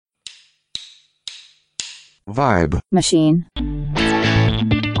Vibe. Machine.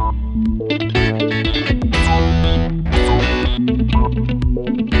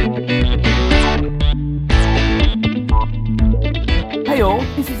 Hey all,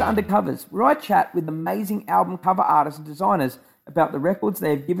 this is Undercovers, where I chat with amazing album cover artists and designers about the records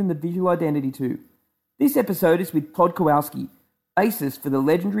they have given the visual identity to. This episode is with Todd Kowalski, bassist for the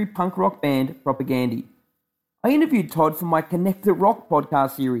legendary punk rock band Propagandhi. I interviewed Todd for my Connect the Rock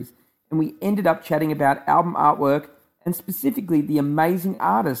podcast series, and we ended up chatting about album artwork and specifically the amazing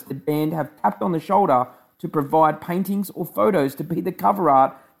artists the band have tapped on the shoulder to provide paintings or photos to be the cover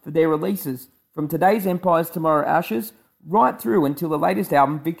art for their releases, from today's Empires, Tomorrow Ashes, right through until the latest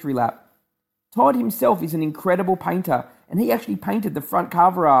album, Victory Lap. Todd himself is an incredible painter, and he actually painted the front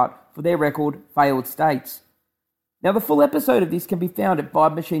cover art for their record, Failed States. Now, the full episode of this can be found at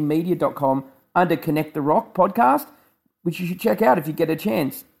vibemachinemedia.com under Connect the Rock podcast, which you should check out if you get a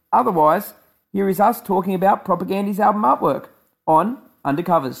chance. Otherwise, here is us talking about Propagandhi's album artwork on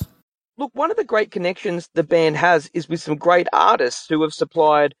Undercovers. Look, one of the great connections the band has is with some great artists who have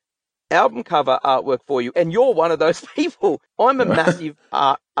supplied album cover artwork for you, and you're one of those people. I'm a massive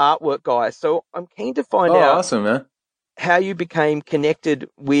artwork guy, so I'm keen to find out awesome, man. How you became connected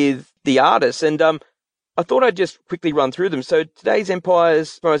with the artists. And I thought I'd just quickly run through them. So today's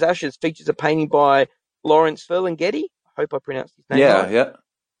Empires, Tomorrow's Ashes features a painting by Lawrence Ferlinghetti. I hope I pronounced his name right. Yeah.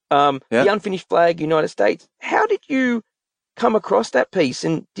 The Unfinished Flag, United States. How did you come across that piece,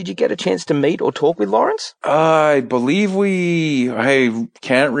 and did you get a chance to meet or talk with Lawrence? I believe I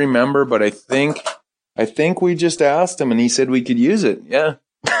can't remember, but I think we just asked him and he said we could use it. Yeah.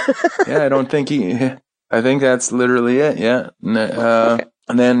 Yeah, I think that's literally it. Yeah. Okay.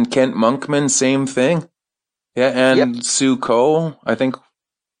 And then Kent Monkman, same thing. Yeah. And Sue Cole, I think.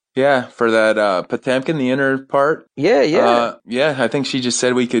 Yeah. For that, Potemkin, the inner part. Yeah. Yeah. I think she just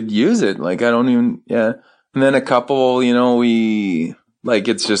said we could use it. Like, And then a couple,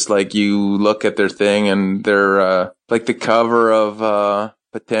 it's just like you look at their thing and they're, like the cover of,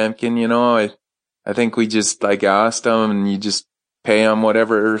 Potemkin, I think we just like asked them and you just pay them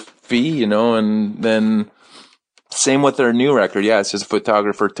whatever fee, and then same with their new record. Yeah. It's just a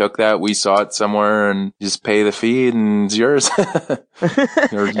photographer took that. We saw it somewhere and just pay the fee and it's yours.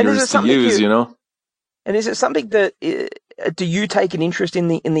 yours to use, And is it something that, do you take an interest in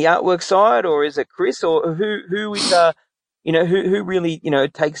the artwork side, or is it Chris, or who is, who really,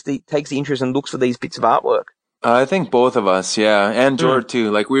 takes the interest and looks for these bits of artwork? I think both of us, yeah. And George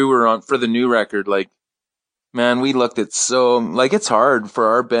too. Like we were on for the new record, like, man, we looked at it's hard for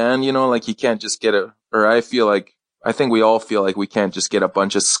our band, like you can't just get I think we all feel like we can't just get a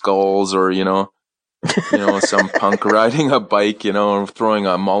bunch of skulls or, some punk riding a bike, or throwing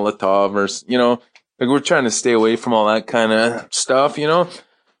a Molotov or, like we're trying to stay away from all that kind of stuff,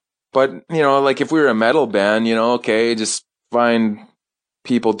 but, like if we were a metal band, okay, just find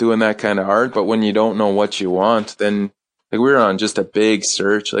people doing that kind of art. But when you don't know what you want, then like we were on just a big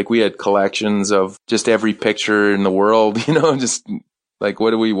search. Like we had collections of just every picture in the world, just like, what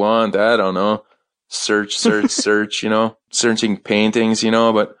do we want? I don't know. Search, searching paintings,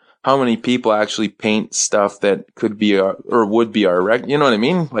 but how many people actually paint stuff that could be or would be our record? You know what I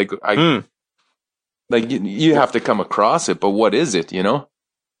mean? Like like you have to come across it, but what is it,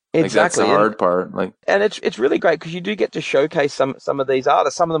 Exactly. Like that's the hard part. Like, and it's really great because you do get to showcase some of these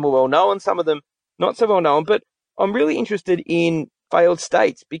artists. Some of them are well known, some of them not so well known. But I'm really interested in Failed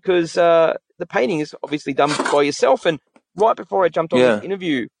States because the painting is obviously done by yourself. And right before I jumped on this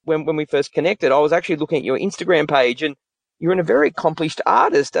interview, when we first connected, I was actually looking at your Instagram page, and you're a very accomplished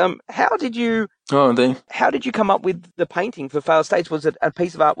artist. How did you come up with the painting for Failed States? Was it a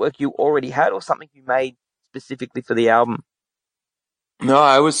piece of artwork you already had, or something you made specifically for the album? No,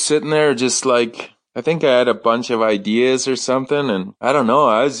 I was sitting there just like, I think I had a bunch of ideas or something, and I don't know,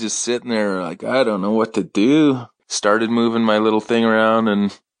 I was just sitting there like, I don't know what to do. Started moving my little thing around,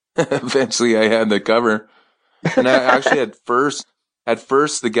 and eventually I had the cover. And I actually at first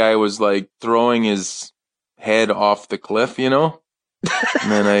the guy was like throwing his head off the cliff, and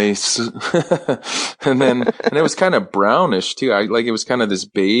then and it was kind of brownish too. It was kind of this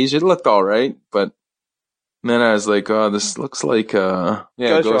beige. It looked all right, but then I was like, oh, this looks like Ghost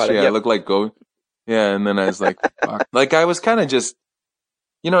Rider. Yeah, it looked like Ghost. Yeah, and then I was like, fuck. Like I was kind of just,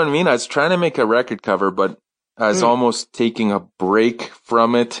 you know what I mean? I was trying to make a record cover, but I was almost taking a break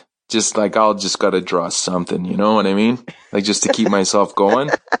from it. Just like, I'll just got to draw something, you know what I mean? Like just to keep myself going.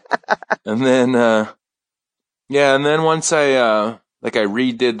 And then, and then once I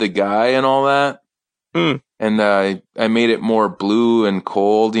redid the guy and all that, and I made it more blue and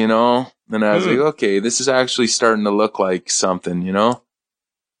cold, and I was like, okay, this is actually starting to look like something,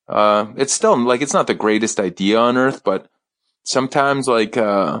 it's still like, it's not the greatest idea on earth, but sometimes like,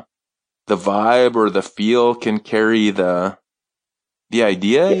 the vibe or the feel can carry the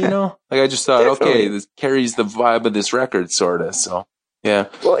idea, you know? Like I just thought, Definitely. okay, this carries the vibe of this record, sort of. So, yeah.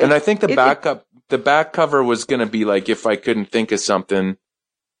 Well, and I think the back cover was going to be like, if I couldn't think of something,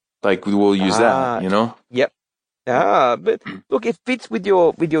 like we'll use that, you know? Yep. But look, it fits with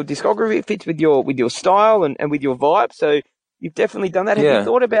your discography, it fits with your style and with your vibe. So you've definitely done that. Have you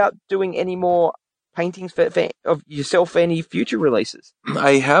thought about doing any more paintings of yourself for any future releases?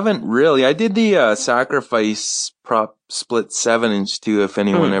 I haven't really. I did the Sacrifice prop split 7-inch too, if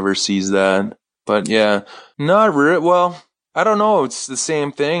anyone ever sees that. But yeah, not really. Well, I don't know. It's the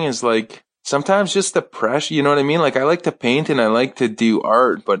same thing as like sometimes just the pressure. You know what I mean? Like I like to paint and I like to do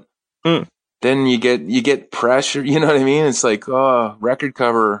art, but then you get pressure. You know what I mean? It's like, oh, record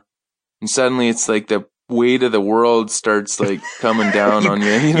cover, and suddenly it's like the weight of the world starts like coming down on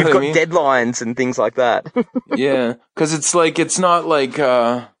you. You know what I mean? You've got deadlines and things like that. Yeah, because it's like it's not like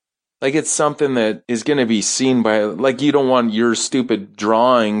it's something that is going to be seen by, like, you don't want your stupid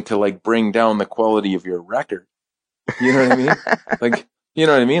drawing to like bring down the quality of your record. You know what I mean? Like, you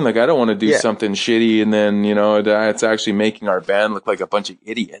know what I mean? Like, I don't want to do something shitty and then, you know, it's actually making our band look like a bunch of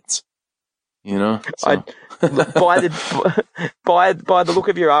idiots. You know? So. By the look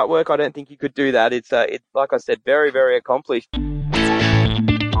of your artwork, I don't think you could do that. It's like I said, very, very accomplished.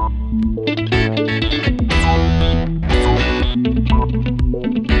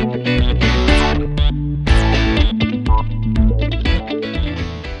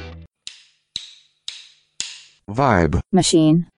 Vibe Machine.